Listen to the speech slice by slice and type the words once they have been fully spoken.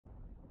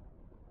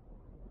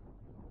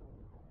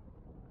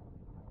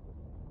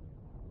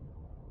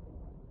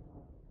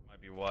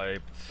Be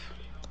wiped.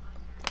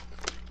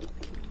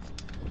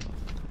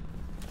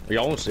 Are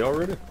y'all on C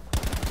already?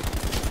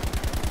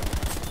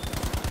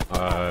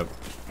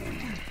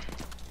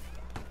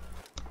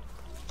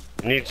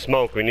 We need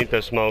smoke. We need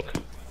the smoke.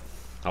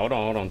 Hold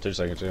on 2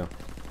 seconds, yeah.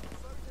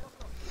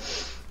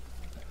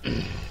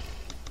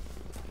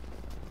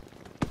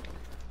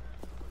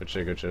 Good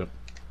shit, good shit.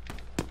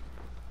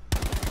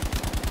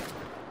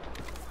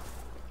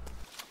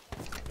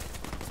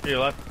 To your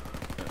left.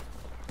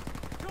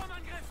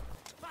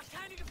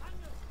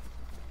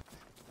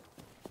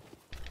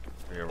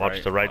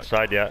 Watch the right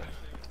side, yeah.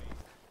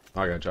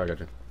 I got you, I got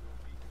you.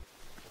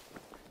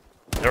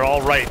 They're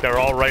all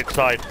right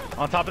side.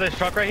 On top of this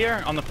truck right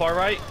here, on the far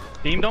right.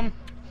 Beamed them.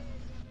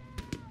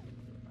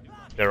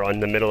 They're in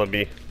the middle of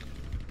B.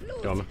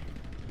 Coming.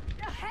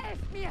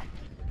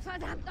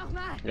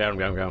 Got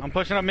him. I'm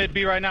pushing up mid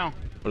B right now.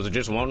 Was it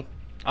just one?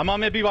 I'm on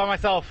mid B by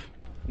myself.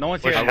 No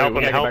one's here. Help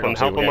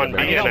him on B.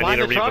 I need and help I need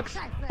behind a the revive. trucks.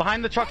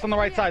 Behind the trucks on the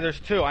right side, there's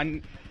two. I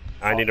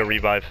need a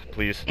revive,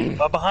 please.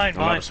 Behind.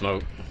 I'm out of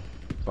smoke.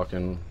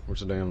 Fucking, where's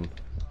the damn...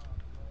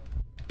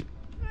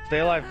 Stay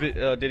alive,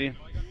 Diddy.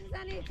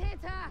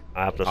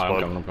 I have to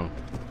I'm spawn. coming.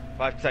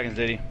 5 seconds,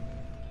 Diddy.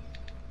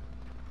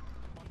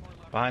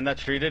 Behind that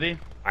tree, Diddy.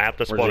 I have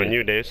to Where's spawn he? a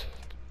new days.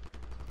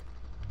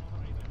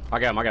 I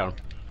got him. I'm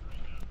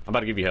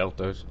about to give you health,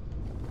 though.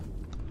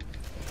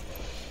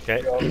 Okay.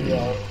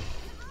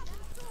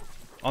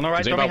 On the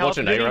right, Is throw me anybody health,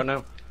 watching A Diddy. right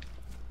now?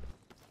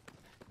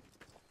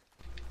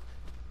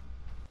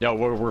 Yo,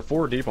 we're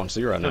 4 deep on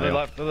C right To now. the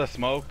left of the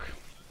smoke.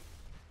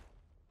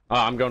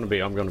 I'm going to B.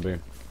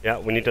 Yeah,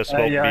 we need to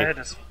smoke B.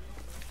 Yeah,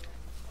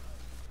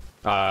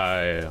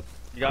 Yeah.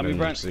 You got me,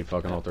 Brent? See,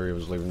 fucking all 3 of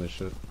us leaving this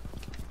shit.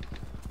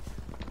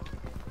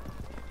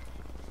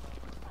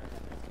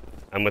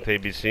 I'm with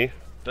ABC.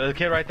 There's a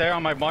kid right there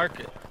on my mark.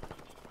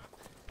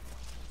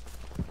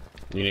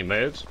 You need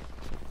meds?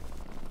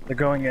 they're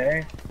going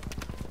A.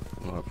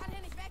 Oh.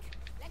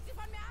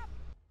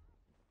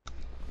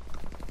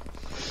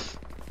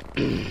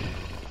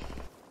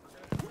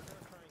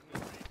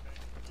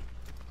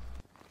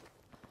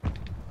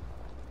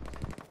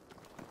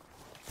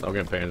 I'll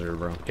get Panzer,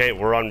 bro. Okay,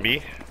 we're on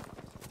B.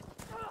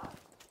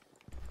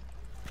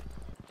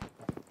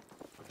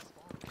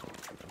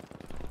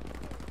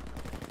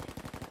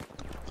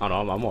 I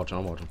know, I'm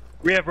watching.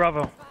 We have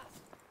Bravo.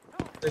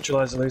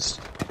 Neutralize at least.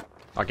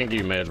 I can't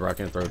give you meds, bro. I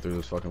can't throw it through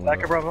this fucking Back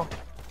window. at Bravo.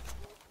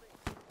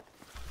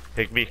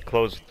 Take B,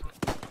 closed.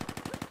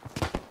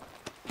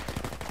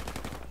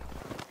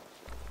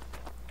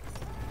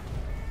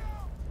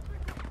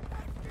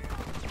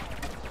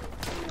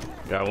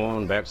 Got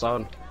one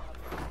backside.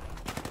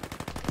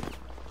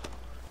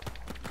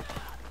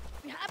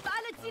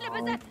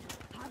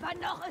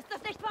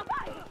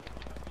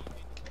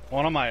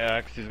 One on my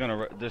X. He's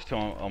gonna. There's two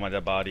on my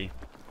dead body.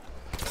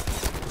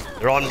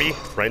 They're on B,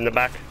 right in the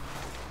back.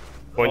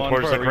 Going Going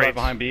towards for the a revive crates.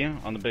 behind B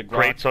on the big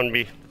rock. Crates on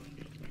B.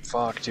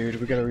 Fuck, dude,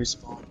 we gotta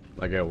respawn.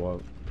 I get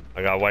what?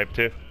 I got wiped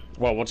too.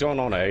 Well, what's going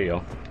on at A,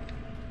 yo?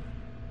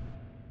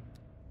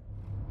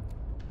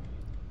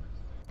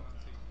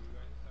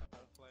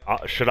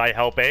 Should I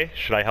help A?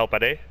 Should I help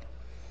at A?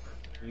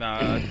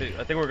 Nah, I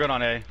think we're good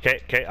on A.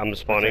 Okay, I'm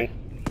spawning.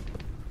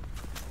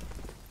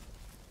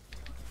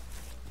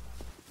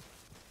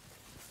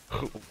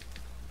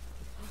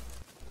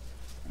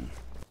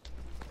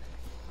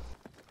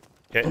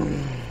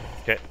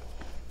 Okay.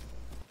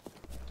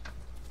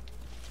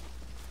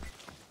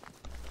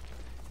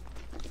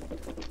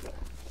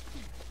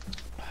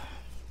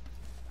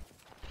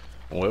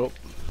 Well,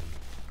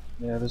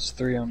 Yeah, there's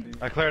 3 on B.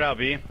 I cleared out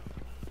B.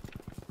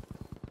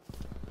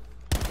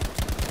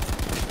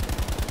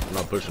 I'm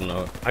not pushing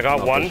up. I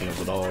got one. Pushing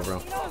us at all, bro.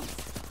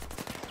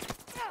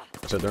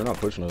 I said they're not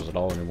pushing us at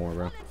all anymore,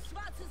 bro.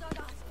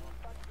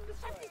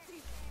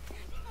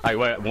 Hey,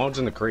 wait, one's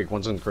in the creek.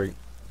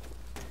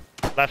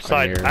 Left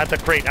side, here. at the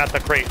crate.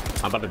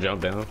 I'm about to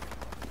jump down.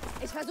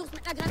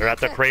 They're at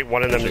the crate,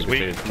 one of them is Good weak.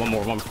 shit. One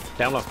more.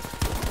 Down low.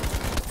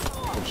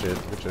 Good shit,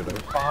 eh?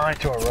 Behind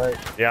to our right.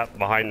 Yeah,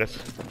 behind us.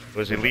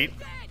 Was elite?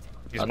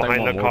 He's I think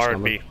behind one the more's car at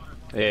coming.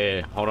 B.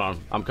 Yeah, hold on.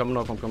 I'm coming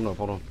up,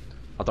 hold on.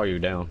 I thought you were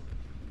down.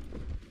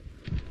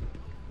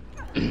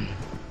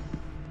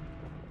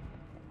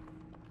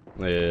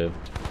 Yeah.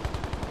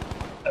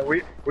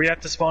 We have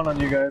to spawn on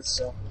you guys,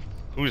 so.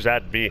 Who's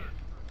at B?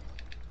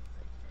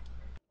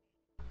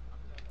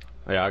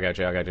 Yeah, I got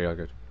you.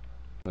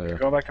 Yeah.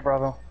 Going back to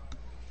Bravo. Okay,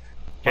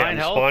 Fine, I'm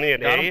help. spawning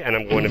at Got A him. and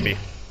I'm going to B.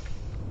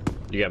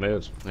 You got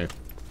meds? Here.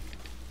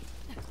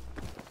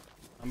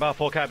 I'm about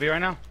full cap B right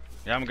now.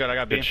 Yeah, I'm good. I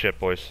got B. Good shit,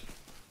 boys.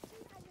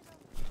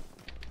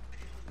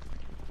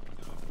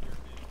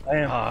 I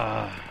am.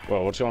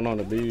 Well, what's going on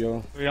at B,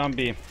 yo? 3 on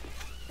B.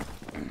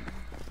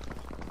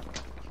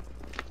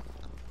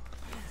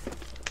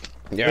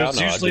 Yeah, It's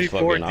I know. usually I just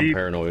 4 fucking, I'm deep.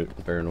 paranoid.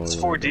 It's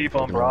 4 deep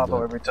on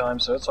Bravo every time,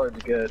 so it's hard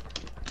to get.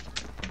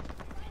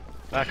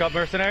 Back up,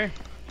 mercenary.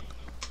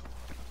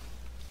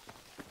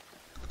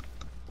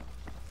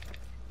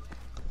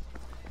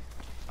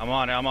 I'm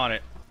on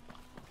it.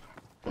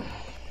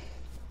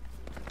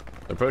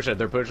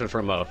 They're pushing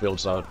from field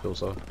side.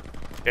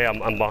 Okay,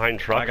 I'm behind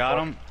truck. I got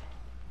him.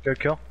 Good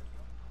kill.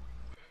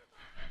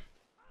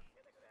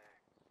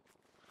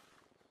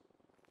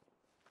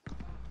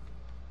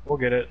 We'll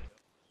get it.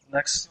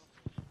 Next.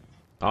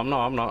 I'm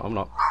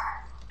not.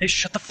 Hey,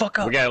 shut the fuck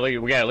up. We got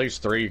at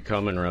least 3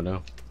 coming right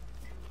now.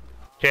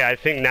 Okay, I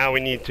think now we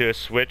need to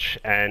switch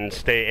and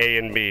stay A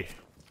and B.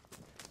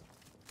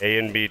 A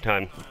and B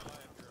time.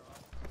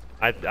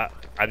 I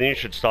think you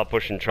should stop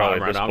pushing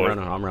Charlie at this point.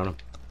 I'm running.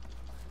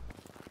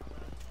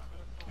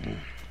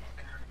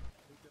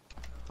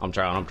 I'm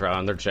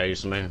trying. They're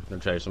chasing me.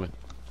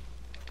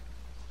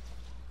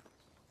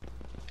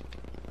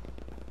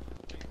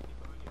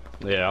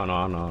 Yeah, I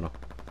know.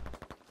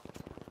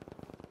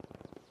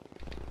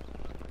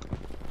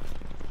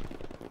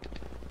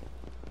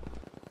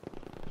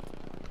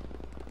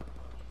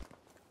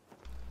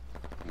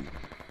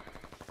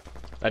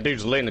 That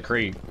dude's laying the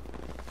creek.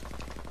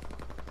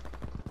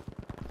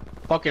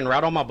 Fucking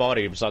right on my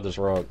body beside this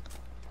rock.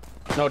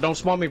 No, don't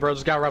spawn me, bro.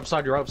 This guy right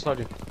beside you,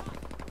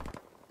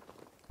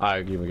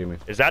 Alright, give me.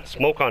 Is that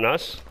smoke on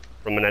us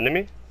from an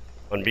enemy?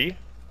 On B?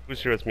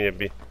 Who's here with me at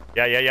B?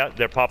 Yeah.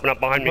 They're popping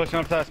up behind me. Pushing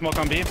up to that smoke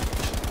on B.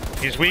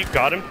 He's weak.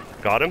 Got him.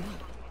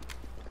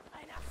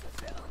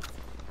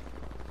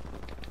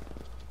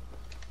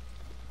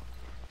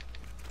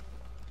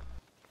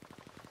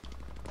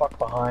 Fuck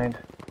behind.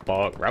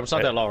 Fuck, right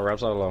beside that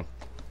log,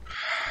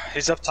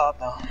 He's up top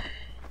now.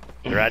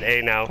 They're at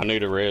A now. I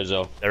need a res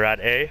though. They're at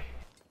A.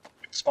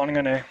 Spawning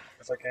on A,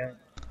 if I can.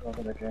 I don't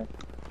think I can.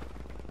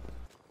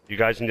 You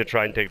guys need to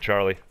try and take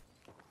Charlie.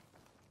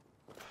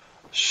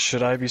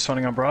 Should I be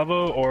spawning on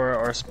Bravo or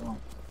our spawn?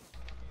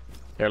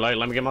 Here, let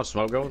me get my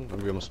smoke going.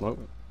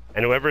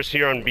 And whoever's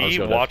here on B, Let's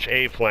go, watch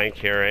A flank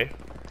here, eh?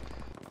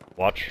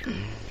 Watch.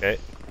 Okay.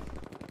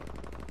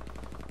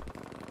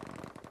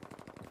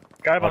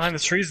 Guy behind the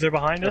trees, they're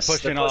behind us.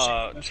 Pushing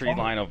tree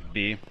line of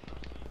B.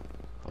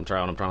 I'm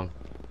trying.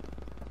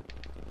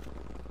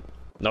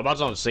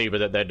 Nobody's on C,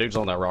 but that dude's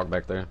on that rock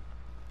back there.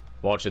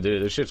 Watch it,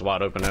 dude. This shit's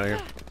wide open out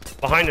here.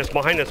 Behind us,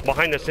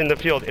 in the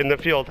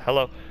field,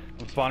 hello.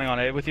 I'm spawning on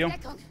A with you.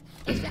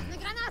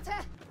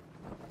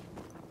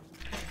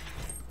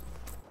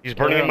 He's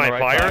burning in my right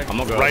fire. side. I'm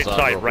gonna go right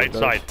outside side, right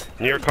real quick, side.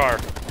 Near car.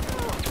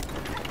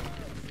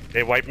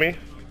 They wiped me.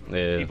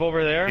 Yeah. Keep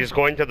over there. He's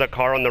going to the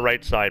car on the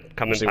right side,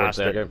 coming See where past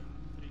it's at, it. okay?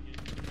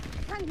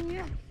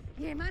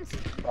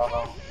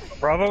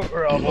 Bravo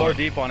or More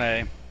deep on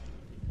A.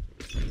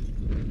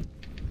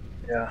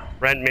 Yeah.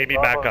 Brent, maybe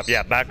Bravo's- back up.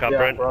 Yeah, back up, yeah,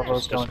 Brent.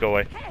 Bravo's Just go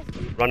away.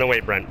 Run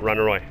away, Brent. Run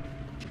away.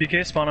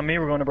 BK, spawn on me.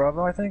 We're going to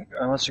Bravo, I think.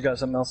 Unless you got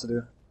something else to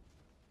do.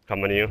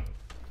 Coming to you.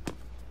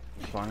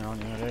 Spawning on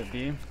you at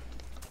B.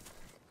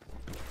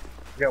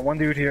 We got one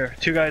dude here.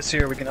 2 guys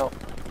here. We can help.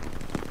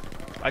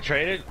 I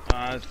traded.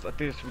 I think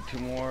there should be 2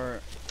 more.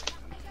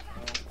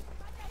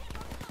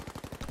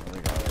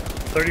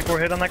 34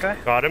 hit on that guy.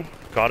 Got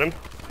him.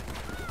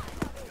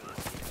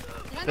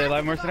 Stay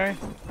alive, mercenary.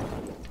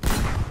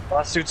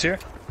 Last dude's here.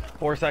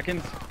 4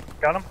 seconds.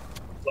 Got him.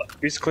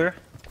 He's clear.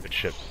 Good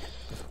shit.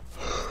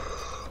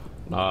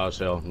 Nice.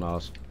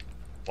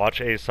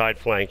 Watch A side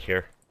flank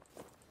here.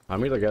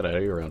 I'm either got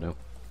A around now.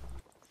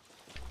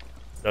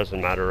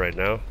 Doesn't matter right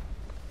now.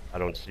 I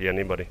don't see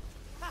anybody.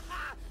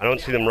 I don't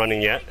see them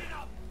running yet.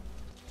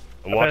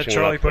 I'm watching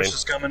Charlie left lane. push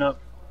is coming up.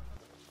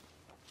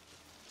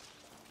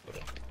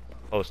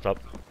 Post up.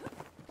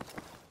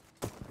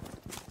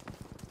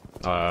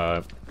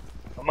 I'm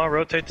gonna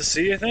rotate to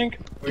C, I think.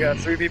 We got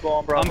 3 people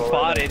on Bravo. I'm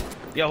spotted.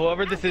 Yo,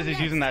 whoever this is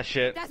using that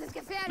shit.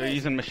 They're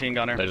using machine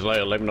gunner. Just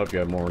let me know if you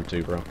have more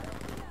too, bro.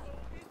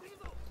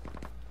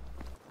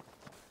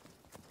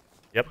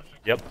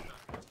 Yep.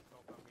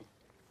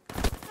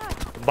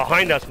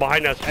 Behind us,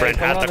 Brent,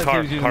 at the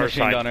car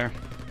side. Gunner.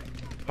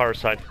 Car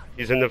side.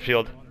 He's in the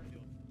field.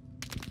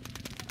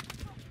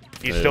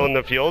 He's still in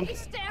the field.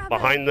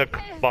 Behind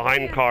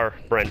car,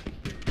 Brent.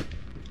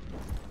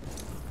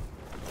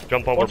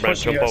 Jump over, One's Brent.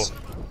 pushing Jump us. over.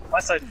 My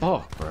side.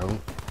 Oh, bro.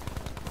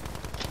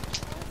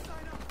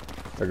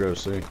 There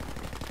goes C.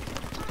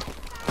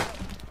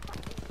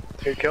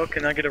 Good kill.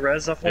 Can I get a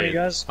res off one of you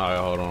guys? Alright,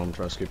 hold on. I'm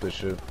trying to skip this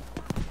shit.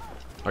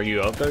 Are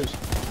you up, those?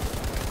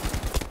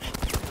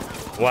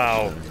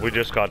 Wow, we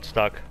just got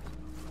stuck.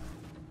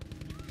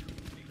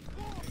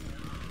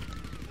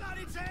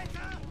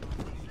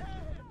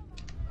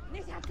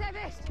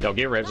 Yo,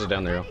 get reses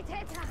down there. Yo.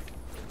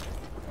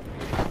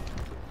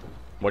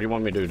 What do you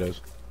want me to do,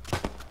 Does?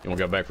 You want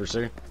to go back for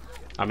C?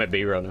 I'm at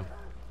B right now.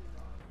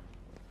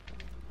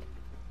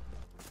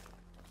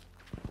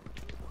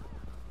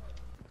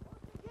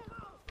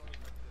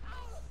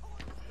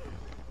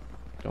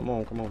 Come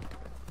on.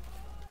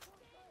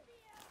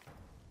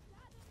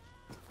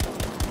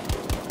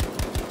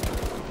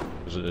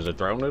 Is it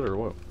throwing it or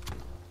what?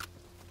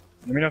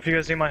 Let me know if you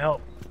guys need my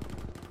help.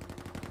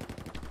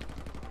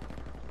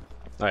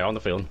 Hey, on the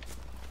field.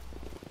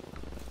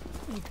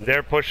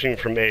 They're pushing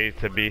from A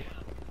to B.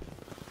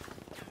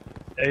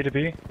 A to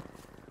B.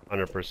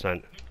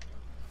 100%.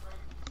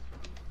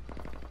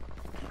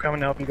 I'm coming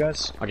to help you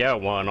guys. I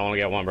got one. I only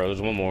got one, bro.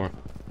 There's one more.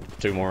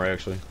 2 more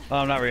actually. Oh,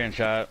 I'm not reading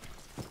chat.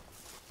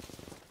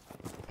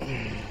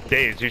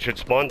 Days, you should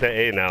spawn to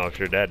A now if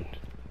you're dead.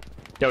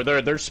 Yo,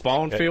 their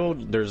spawn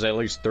field, there's at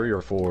least 3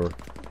 or 4.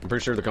 I'm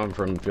pretty sure they're coming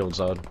from the field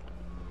side.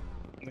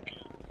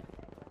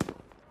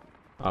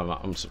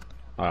 I'm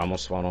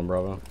almost spawn on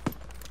Bravo.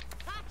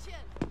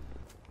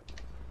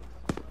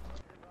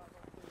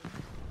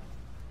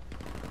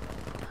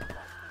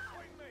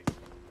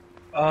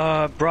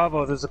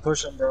 Bravo, there's a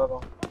push on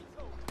Bravo.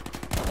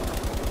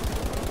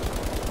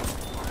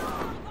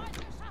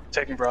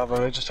 Taking Bravo,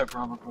 they just took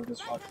Bravo quick as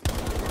fuck.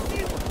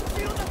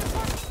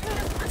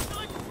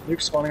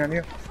 Nuke spawning on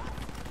you.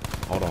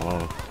 Hold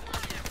on.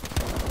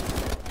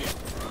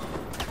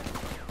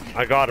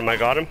 I got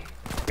him.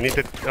 We need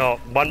to, oh,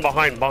 one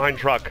behind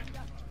truck.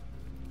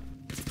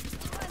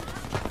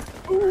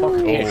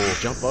 Oh,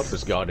 jump up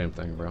this goddamn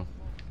thing, bro.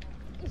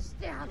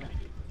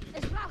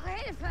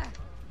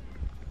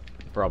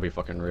 Probably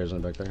fucking risen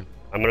back there.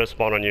 I'm gonna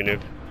spawn on you,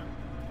 Nuke.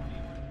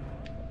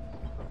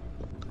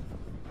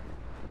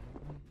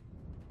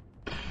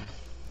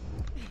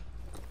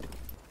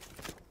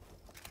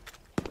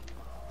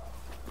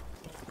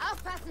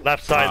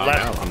 Left side,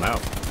 left. I'm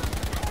out.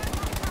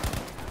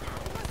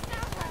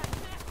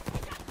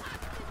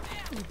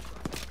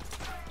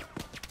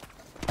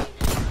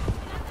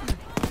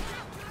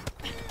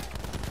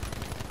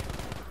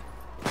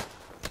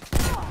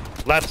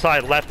 Left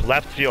side, left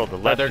field,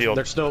 field.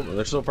 They're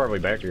still probably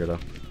back here though.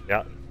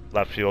 Yeah,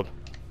 left field.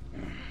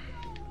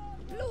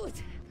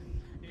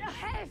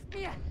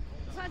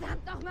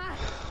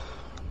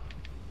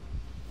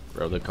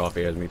 Bro, the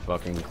coffee has me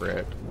fucking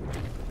cracked.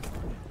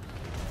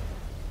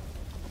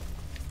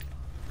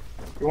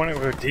 We want to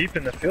go deep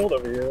in the field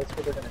over here, that's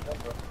where they're gonna come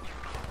from.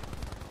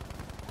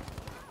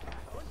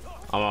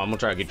 I'm gonna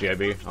try to get you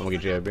AB. I'm gonna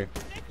get you AB.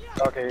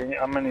 Okay,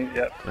 I'm gonna,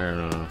 yep.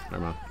 No, never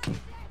mind.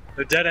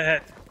 They're dead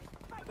ahead.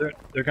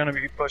 They're gonna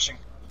be pushing.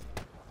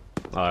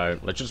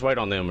 Alright, let's just wait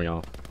on them,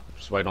 y'all.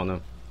 Just wait on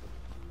them.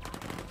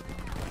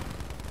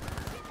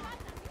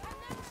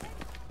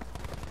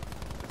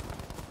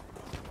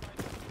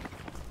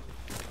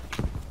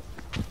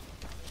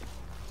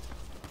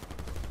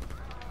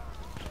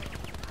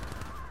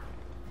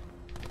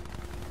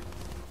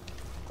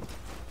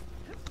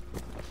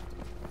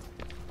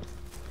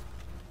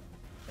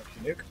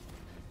 Nuke.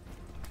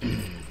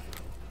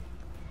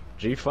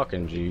 G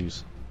fucking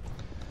G's.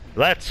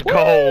 Let's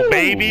go,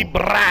 baby,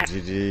 brat!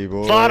 GG,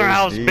 boys.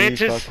 Slaughterhouse, G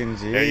bitches!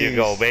 There you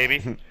go,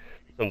 baby.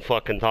 I'm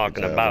fucking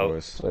talking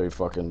about. They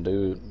fucking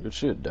do it. Good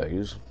shit,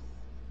 Days.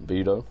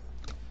 Vito.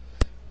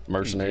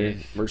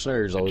 Mercenary.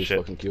 Mercenary's always shit.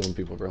 fucking killing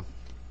people, bro.